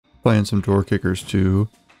playing some door kickers too.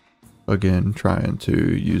 Again, trying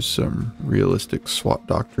to use some realistic SWAT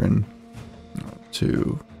doctrine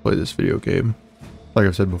to play this video game. Like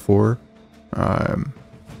I've said before,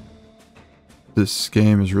 this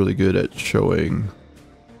game is really good at showing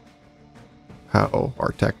how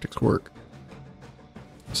our tactics work.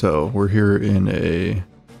 So we're here in a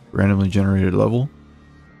randomly generated level,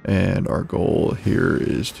 and our goal here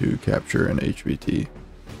is to capture an HVT.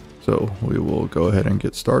 So we will go ahead and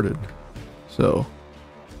get started. So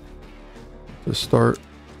to start,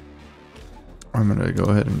 I'm going to go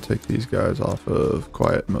ahead and take these guys off of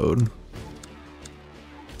quiet mode.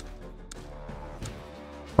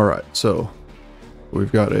 Alright, so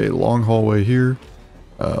we've got a long hallway here.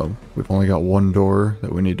 We've only got one door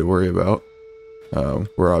that we need to worry about.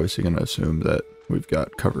 We're obviously going to assume that we've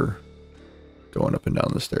got cover going up and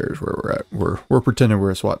down the stairs where we're at. We're pretending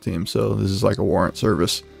we're a SWAT team, so this is like a warrant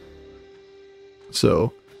service.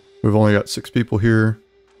 So we've only got 6 people here.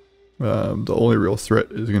 The only real threat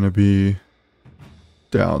is going to be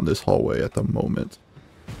down this hallway at the moment.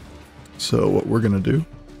 So what we're going to do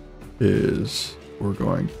is we're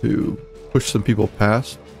going to push some people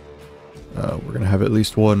past. We're going to have at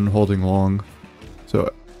least one holding long.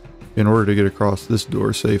 So in order to get across this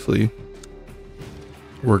door safely,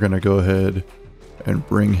 we're going to go ahead and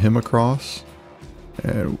bring him across,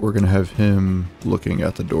 and we're going to have him looking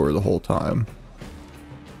at the door the whole time.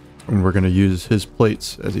 And we're going to use his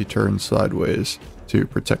plates as he turns sideways to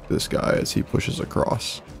protect this guy as he pushes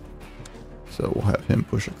across. So we'll have him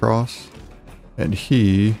push across, and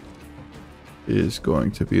he is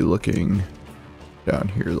going to be looking down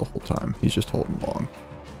here the whole time. He's just holding long.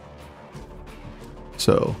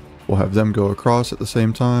 So we'll have them go across at the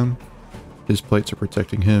same time. His plates are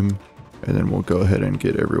protecting him, and then we'll go ahead and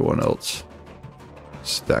get everyone else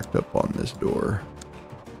stacked up on this door.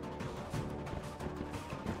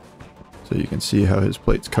 So you can see how his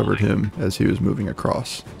plates covered him as he was moving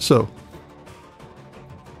across. So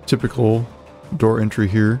typical door entry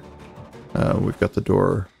here. We've got the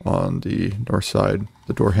door on the north side,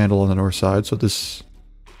 the door handle on the north side. So this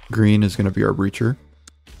green is going to be our breacher.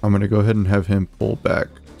 I'm going to go ahead and have him pull back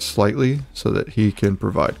slightly so that he can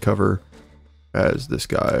provide cover as this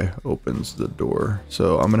guy opens the door.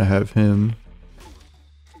 So I'm going to have him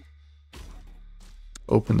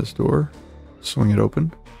open this door, swing it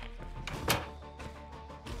open.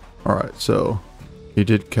 Alright, so he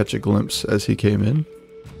did catch a glimpse as he came in.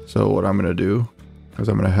 So what I'm going to do is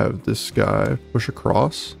I'm going to have this guy push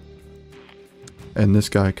across and this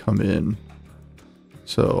guy come in.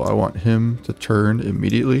 So I want him to turn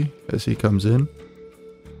immediately as he comes in.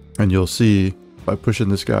 And you'll see by pushing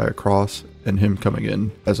this guy across and him coming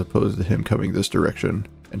in, as opposed to him coming this direction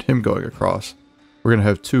and him going across, we're going to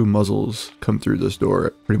have 2 muzzles come through this door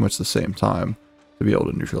at pretty much the same time to be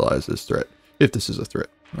able to neutralize this threat. If this is a threat.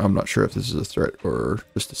 I'm not sure if this is a threat or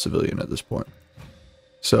just a civilian at this point.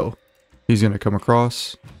 So he's going to come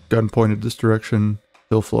across, gun pointed this direction,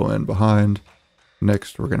 he'll flow in behind.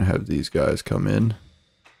 Next, we're going to have these guys come in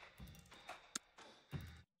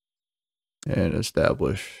and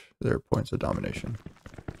establish their points of domination.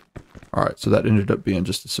 Alright, so that ended up being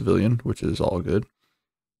just a civilian, which is all good.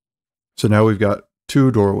 So now we've got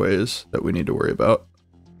 2 doorways that we need to worry about.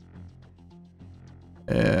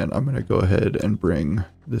 And I'm going to go ahead and bring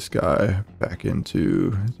this guy back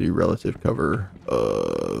into the relative cover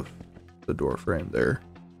of the door frame there.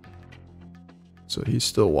 So he's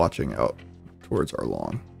still watching out towards our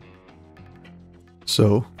lawn.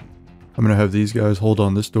 So I'm going to have these guys hold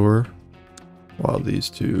on this door while these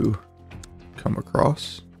 2 come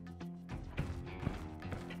across.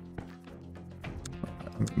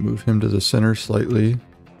 Move him to the center slightly.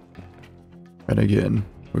 And again,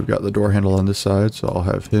 we've got the door handle on this side, so I'll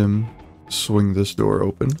have him swing this door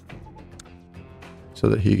open so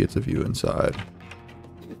that he gets a view inside.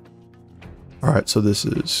 Alright, so this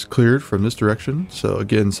is cleared from this direction. So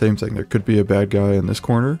again, same thing. There could be a bad guy in this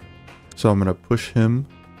corner. So I'm going to push him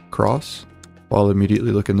across while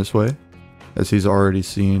immediately looking this way, as he's already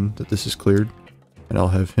seen that this is cleared. And I'll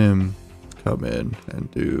have him come in and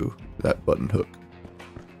do that button hook.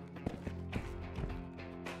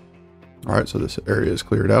 Alright, so this area is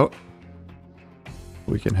cleared out.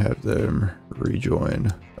 We can have them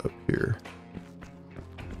rejoin up here.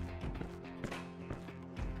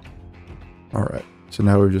 Alright, so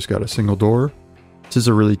now we've just got a single door. This is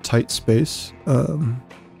a really tight space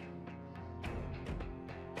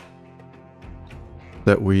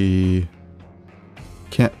that we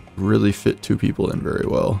can't really fit 2 people in very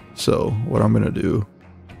well. So what I'm going to do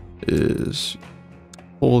is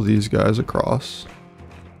pull these guys across.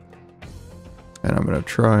 And I'm going to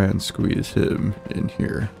try and squeeze him in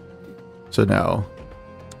here. So now,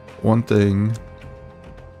 one thing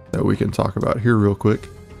that we can talk about here real quick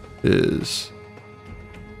is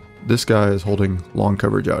this guy is holding long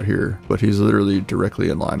coverage out here, but he's literally directly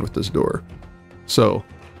in line with this door. So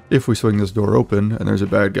if we swing this door open and there's a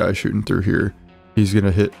bad guy shooting through here, he's going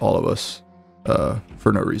to hit all of us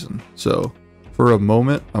for no reason. So for a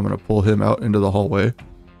moment, I'm going to pull him out into the hallway,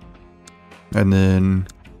 and then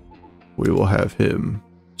we will have him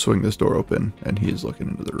swing this door open, and he is looking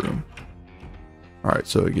into the room. All right,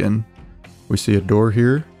 so again, we see a door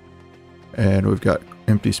here, and we've got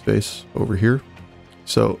empty space over here.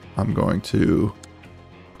 So I'm going to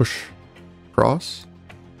push across,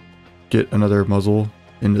 get another muzzle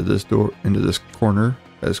into this door, into this corner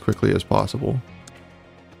as quickly as possible.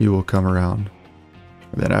 He will come around,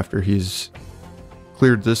 and then after he's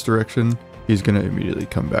cleared this direction, he's going to immediately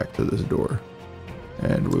come back to this door,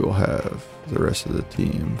 and we will have the rest of the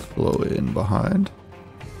team flow in behind.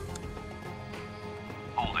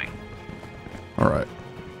 Holding. All right,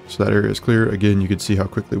 so that area is clear. Again, you can see how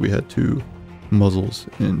quickly we had 2 muzzles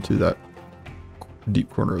into that deep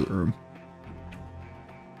corner of the room.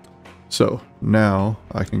 So now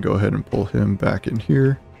I can go ahead and pull him back in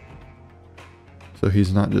here, so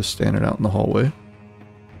he's not just standing out in the hallway.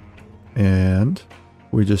 And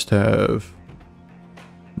we just have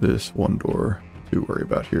this one door to worry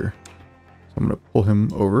about here. So I'm going to pull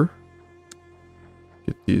him over,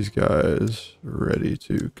 get these guys ready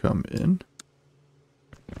to come in.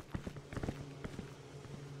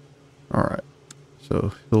 All right,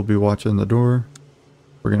 so he'll be watching the door.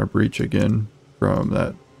 We're going to breach again from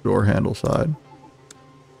that door handle side.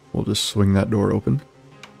 We'll just swing that door open.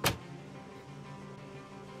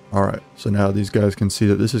 All right, so now these guys can see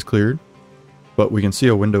that this is cleared, but we can see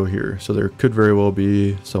a window here. So there could very well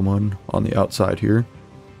be someone on the outside here.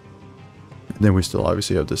 And then we still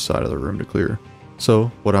obviously have this side of the room to clear.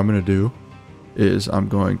 So what I'm going to do is I'm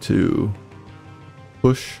going to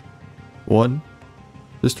push one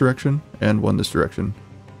this direction and one this direction.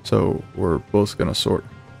 So we're both going to sort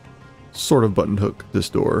of button hook this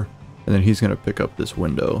door, and then he's going to pick up this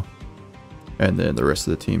window, and then the rest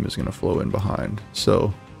of the team is going to flow in behind.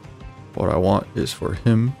 So what I want is for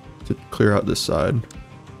him to clear out this side.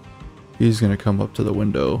 He's going to come up to the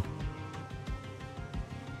window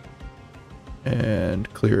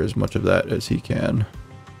and clear as much of that as he can.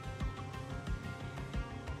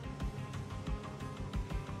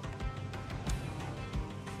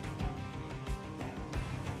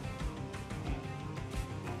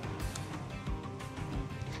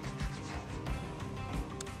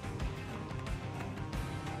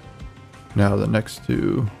 Now the next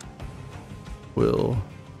 2 will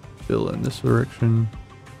fill in this direction.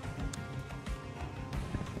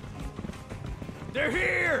 They're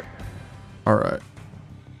here! Alright.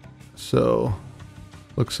 So,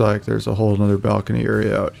 looks like there's a whole nother balcony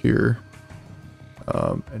area out here.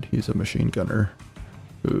 And he's a machine gunner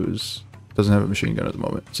doesn't have a machine gun at the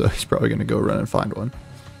moment, so he's probably going to go run and find one.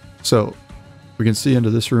 So, we can see into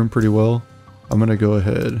this room pretty well. I'm going to go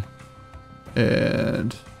ahead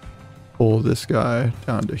and pull this guy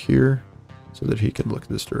down to here so that he can look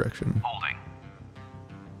this direction. Holding.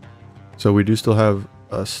 So we do still have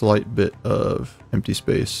a slight bit of empty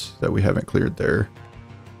space that we haven't cleared there.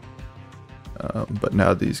 But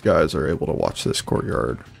now these guys are able to watch this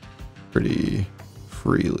courtyard pretty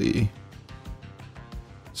freely.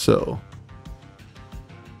 So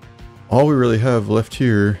all we really have left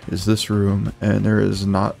here is this room, and there is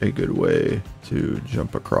not a good way to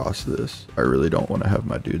jump across this. I really don't want to have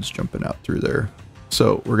my dudes jumping out through there.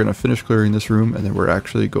 So we're going to finish clearing this room, and then we're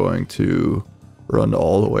actually going to run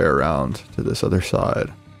all the way around to this other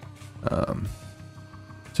side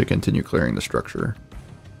to continue clearing the structure.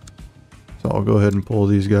 So I'll go ahead and pull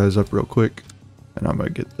these guys up real quick, and I'm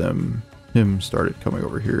going to get him started coming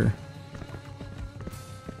over here.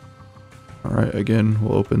 All right, again,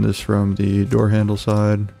 we'll open this from the door handle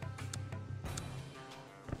side,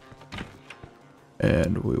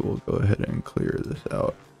 and we will go ahead and clear this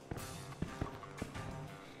out.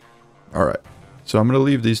 All right, so I'm going to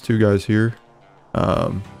leave these 2 guys here.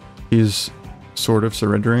 He's sort of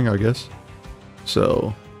surrendering, I guess.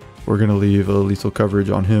 So we're going to leave a lethal coverage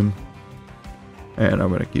on him, and I'm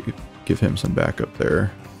going to give him some backup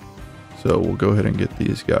there. So we'll go ahead and get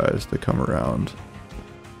these guys to come around,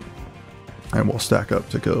 and we'll stack up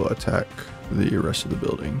to go attack the rest of the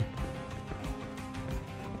building.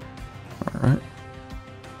 All right.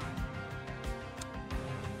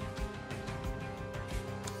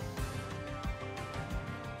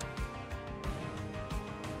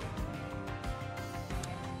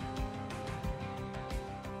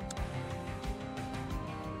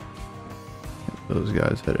 Those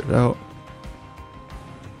guys headed out.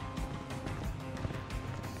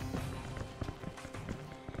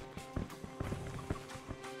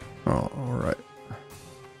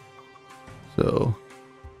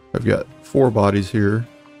 4 bodies here.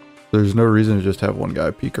 There's no reason to just have one guy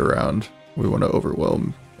peek around. We want to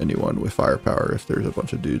overwhelm anyone with firepower if there's a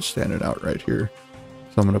bunch of dudes standing out right here.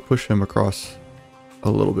 So I'm going to push him across a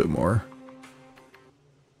little bit more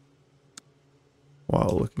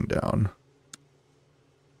while looking down.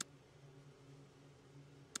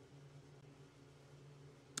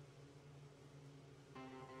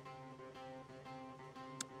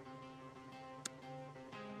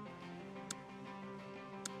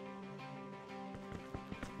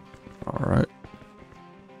 All right.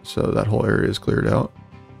 So that whole area is cleared out.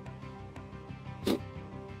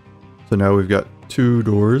 So now we've got 2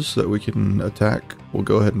 doors that we can attack. We'll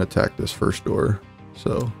go ahead and attack this first door.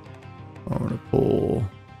 So I'm going to pull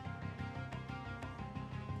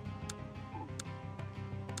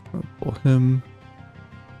him.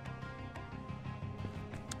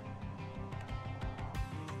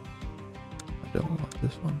 I don't want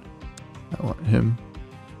this one. I want him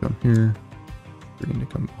to come here. Green to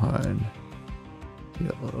come behind.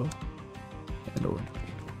 Yellow and orange.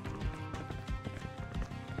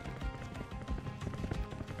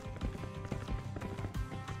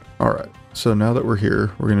 Alright, so now that we're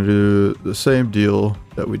here, we're going to do the same deal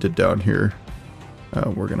that we did down here.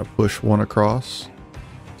 We're going to push one across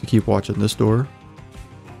to keep watching this door.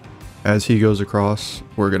 As he goes across,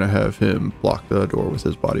 we're going to have him block the door with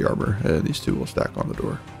his body armor, and these 2 will stack on the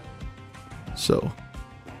door. So,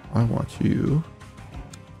 I want you...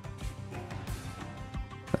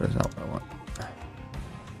 That is not what I want.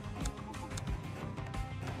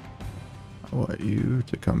 I want you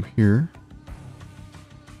to come here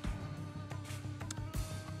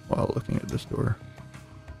while looking at this door.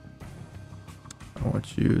 I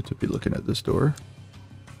want you to be looking at this door,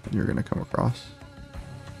 and you're going to come across.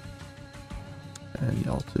 And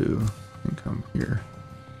y'all 2 can come here.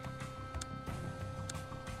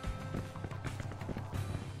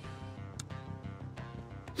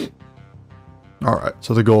 Alright,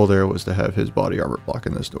 so the goal there was to have his body armor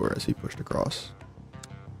blocking this door as he pushed across.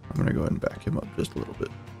 I'm going to go ahead and back him up just a little bit.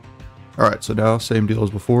 Alright, so now same deal as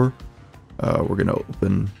before. We're going to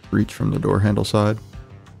open breach from the door handle side,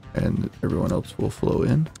 and everyone else will flow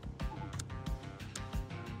in.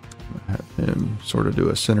 I'm going to have him sort of do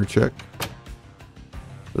a center check.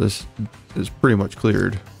 This is pretty much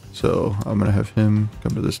cleared, so I'm going to have him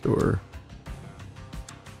come to this door,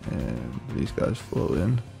 and these guys flow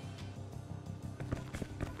in.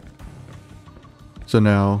 So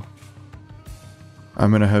now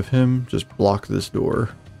I'm going to have him just block this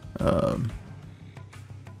door because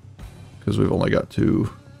we've only got two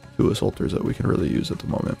assaulters that we can really use at the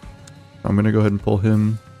moment. I'm going to go ahead and pull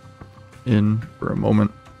him in for a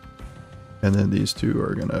moment, and then these 2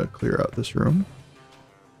 are going to clear out this room.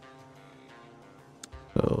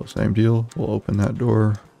 So same deal, we'll open that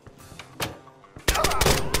door.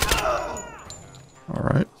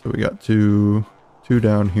 Alright, so we got two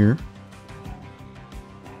down here.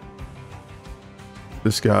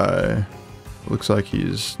 This guy looks like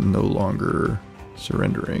he's no longer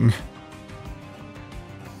surrendering.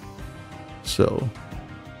 So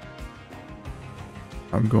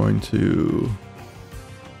I'm going to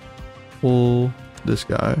pull this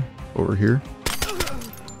guy over here.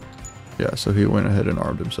 Yeah, so he went ahead and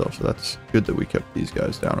armed himself, so that's good that we kept these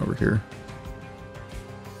guys down over here.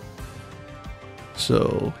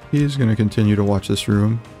 So he's going to continue to watch this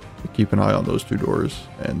room, keep an eye on those 2 doors,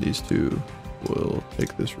 and these 2 will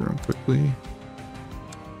take this room quickly.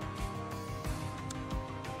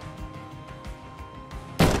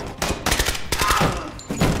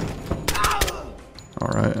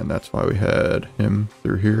 Alright, and that's why we had him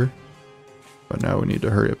through here. But now we need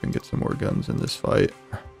to hurry up and get some more guns in this fight.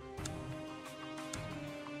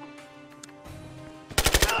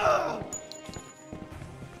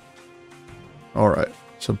 Alright,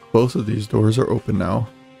 so both of these doors are open now.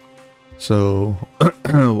 So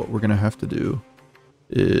what we're going to have to do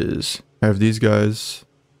is have these guys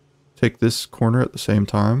take this corner at the same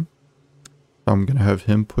time. I'm going to have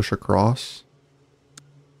him push across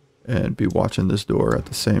and be watching this door at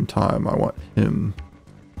the same time. I want him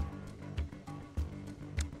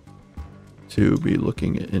to be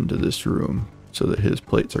looking into this room so that his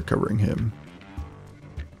plates are covering him.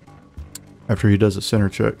 After he does a center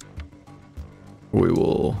check, we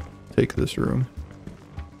will take this room.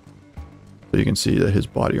 So you can see that his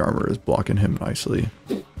body armor is blocking him nicely.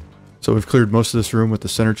 So we've cleared most of this room with the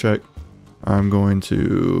center check. I'm going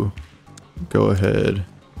to go ahead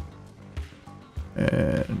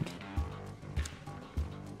and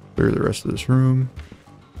clear the rest of this room.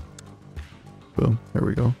 Boom, there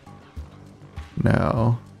we go.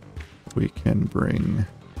 Now we can bring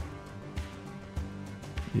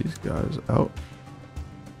these guys out.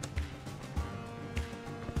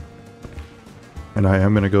 And I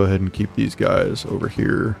am going to go ahead and keep these guys over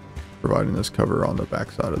here, providing this cover on the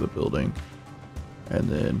back side of the building. And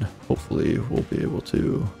then hopefully we'll be able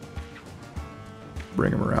to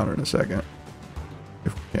bring them around in a second.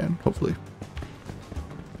 If we can, hopefully.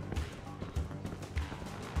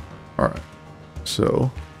 Alright,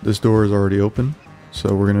 so this door is already open.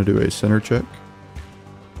 So we're going to do a center check.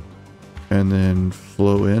 And then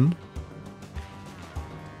flow in.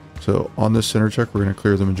 So on this center check, we're going to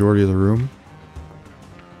clear the majority of the room.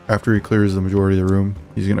 After he clears the majority of the room,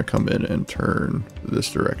 he's going to come in and turn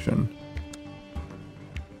this direction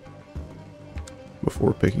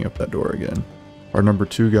before picking up that door again. Our number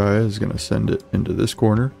 2 guy is going to send it into this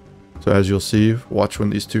corner. So as you'll see, watch when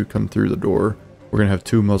these two come through the door. We're going to have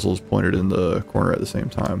 2 muzzles pointed in the corner at the same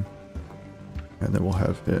time. And then we'll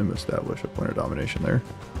have him establish a point of domination there.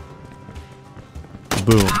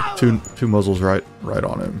 Boom. Two muzzles right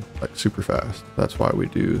on him, like super fast. That's why we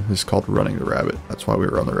do this. Is called running the rabbit. That's why we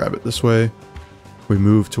run the rabbit this way. We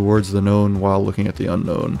move towards the known while looking at the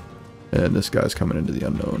unknown, and this guy's coming into the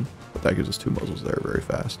unknown. But that gives us 2 muzzles there very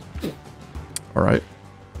fast. All right,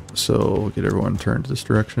 so we'll get everyone turned this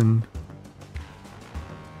direction.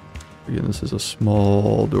 Again, this is a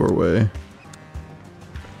small doorway,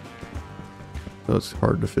 so it's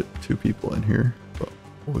hard to fit 2 people in here. But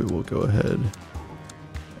we will go ahead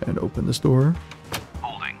and open this door.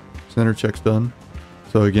 Holding. Center check's done.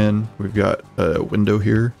 So again, we've got a window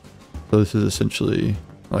here. So this is essentially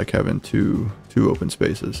like having two open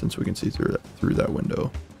spaces, since we can see through that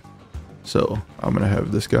window. So I'm gonna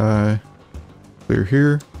have this guy clear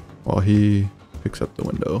here while he picks up the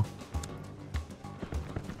window.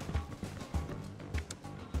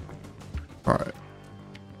 All right.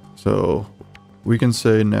 So we can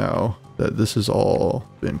say now that this has all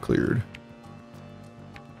been cleared.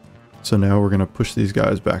 So now we're going to push these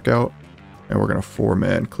guys back out, and we're going to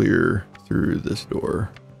 4-man clear through this door.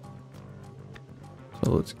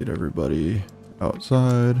 So let's get everybody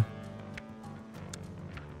outside.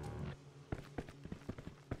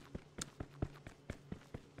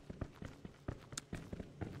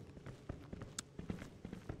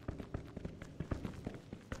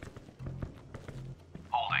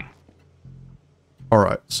 Holding. All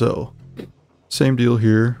right, so same deal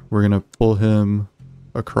here. We're going to pull him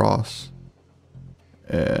across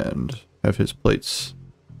and have his plates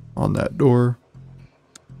on that door.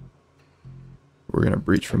 We're going to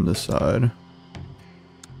breach from this side.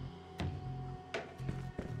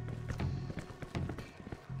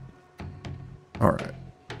 All right.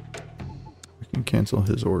 We can cancel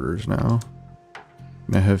his orders now.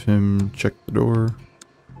 I'm going to have him check the door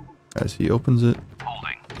as he opens it.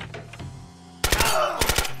 Holding.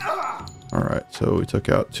 All right, so we took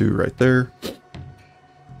out 2 right there.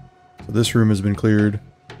 So this room has been cleared,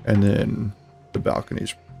 and then the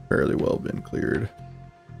balcony's fairly well been cleared.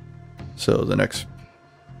 So the next,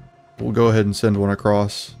 we'll go ahead and send one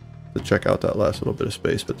across to check out that last little bit of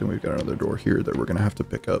space, but then we've got another door here that we're going to have to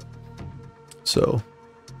pick up. So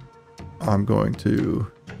I'm going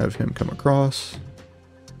to have him come across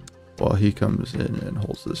while he comes in and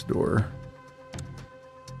holds this door.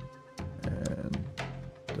 And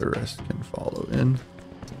the rest can follow in.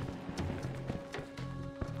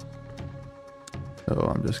 So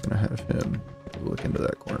I'm just going to have him look into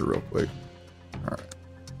that corner real quick. All right.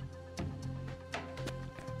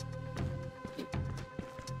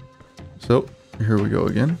 So here we go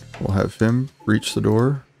again. We'll have him reach the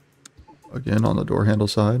door again on the door handle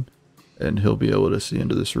side, and he'll be able to see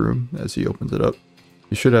into this room as he opens it up.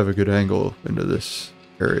 You should have a good angle into this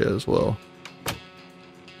area as well.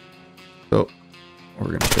 So we're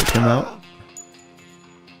going to take him out.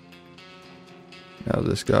 Now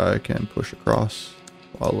this guy can push across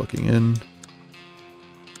while looking in,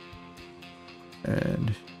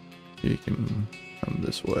 and he can come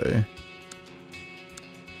this way.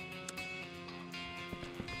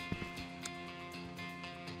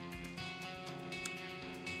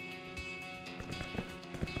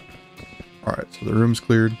 Alright, so the room's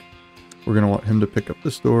cleared. We're going to want him to pick up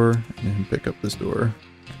this door and him pick up this door.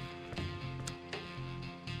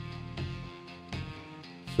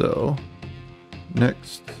 So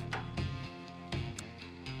next,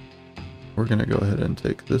 we're going to go ahead and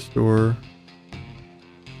take this door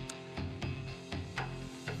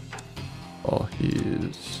while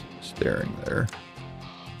he's staring there.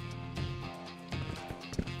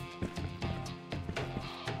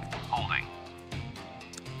 Holding.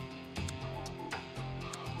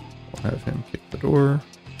 We'll have him kick the door.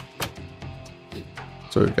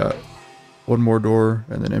 So we've got one more door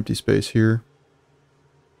and then empty space here.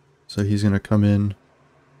 So he's going to come in,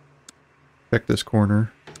 check this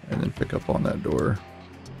corner, and then pick up on that door.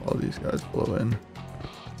 while these guys blow in.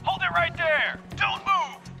 Hold it right there! Don't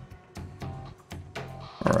move!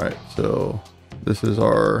 Alright, so this is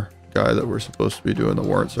our guy that we're supposed to be doing the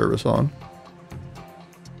warrant service on.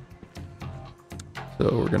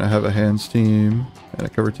 So we're going to have a hands team and a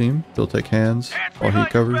cover team. They'll take hands while he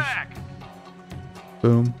covers.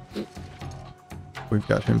 Boom. We've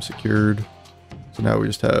got him secured. So now we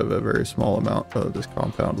just have a very small amount of this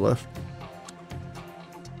compound left.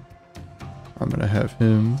 I'm going to have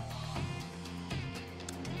him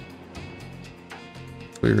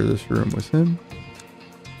clear this room with him.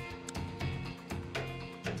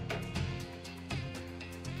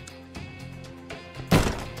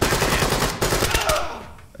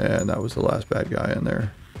 And that was the last bad guy in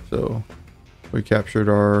there. So we captured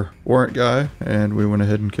our warrant guy and we went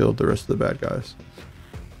ahead and killed the rest of the bad guys.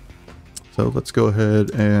 So let's go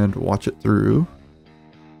ahead and watch it through.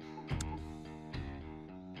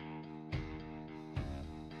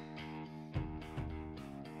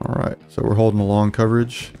 Alright, so we're holding a long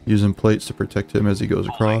coverage, using plates to protect him as he goes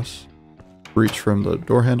across. Breach from the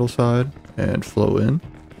door handle side and flow in.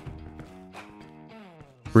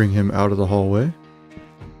 Bring him out of the hallway.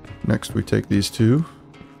 Next we take these two,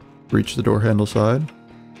 breach the door handle side,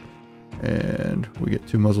 and we get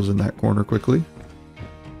two muzzles in that corner quickly.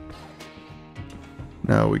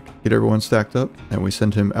 Now we get everyone stacked up and we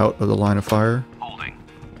send him out of the line of fire. Holding.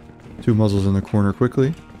 Two muzzles in the corner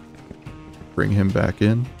quickly. Bring him back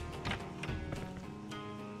in.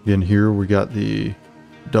 Again, here we got the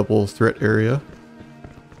double threat area.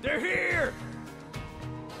 They're here!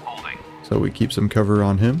 Holding. So we keep some cover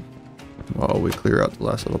on him while we clear out the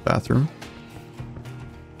last little bathroom.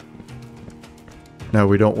 Now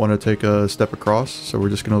we don't want to take a step across, so we're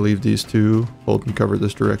just going to leave these two hold and cover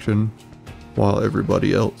this direction while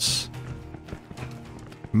everybody else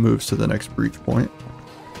moves to the next breach point.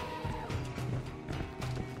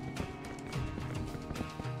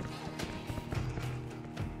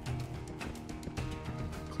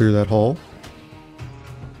 Clear that hall.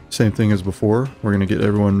 Same thing as before. We're going to get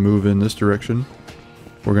everyone move in this direction.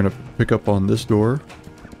 We're going to pick up on this door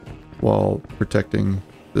while protecting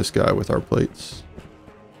this guy with our plates.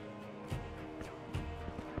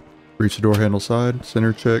 Breach the door handle side,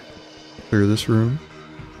 center check, clear this room.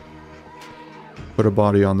 Put a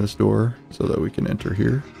body on this door so that we can enter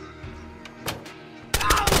here.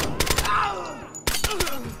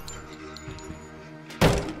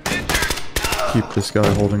 Keep this guy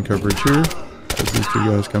holding coverage here as these two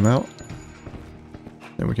guys come out.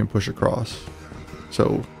 Then we can push across.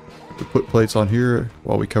 So we put plates on here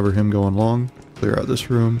while we cover him going long. Clear out this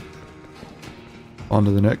room. On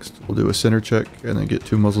to the next. We'll do a center check and then get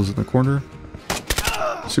two muzzles in the corner.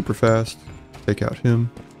 Super fast. Take out him.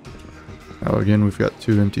 Now again, we've got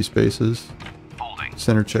two empty spaces. Holding.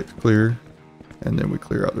 Center check's clear. And then we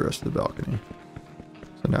clear out the rest of the balcony.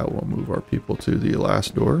 So now we'll move our people to the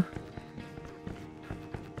last door.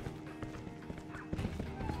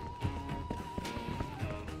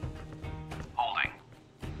 Holding.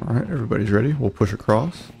 Alright, everybody's ready. We'll push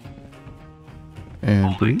across.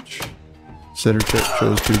 And breach. Center check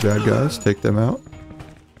shows two bad guys. Take them out.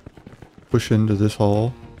 Push into this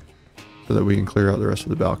hall so that we can clear out the rest of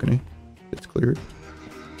the balcony. It's cleared.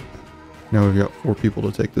 Now we've got 4 people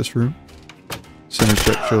to take this room. Center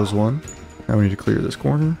check shows 1. Now we need to clear this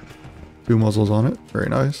corner. 2 muzzles on it. Very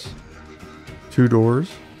nice. 2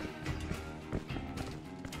 doors.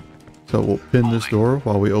 So we'll pin this door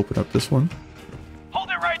while we open up this one. Hold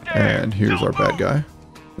it right there! And here's our bad guy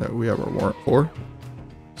that we have our warrant for.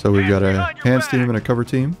 So we've got a hands team and a cover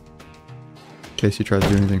team in case he tries to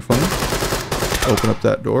do anything funny. Open up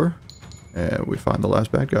that door and we find the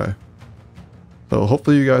last bad guy. So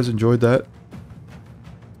hopefully you guys enjoyed that.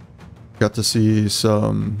 Got to see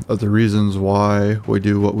some of the reasons why we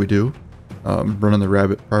do what we do. Running the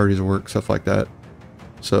rabbit, priorities of work, stuff like that.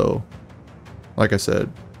 So like I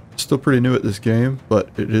said, still pretty new at this game, but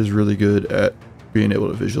it is really good at being able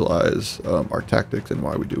to visualize our tactics and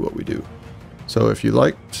why we do what we do. So if you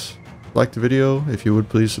liked the video, if you would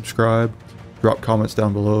please subscribe, drop comments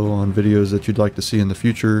down below on videos that you'd like to see in the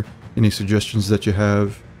future, any suggestions that you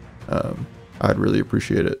have. I'd really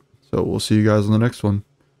appreciate it. So we'll see you guys on the next one.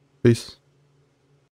 Peace.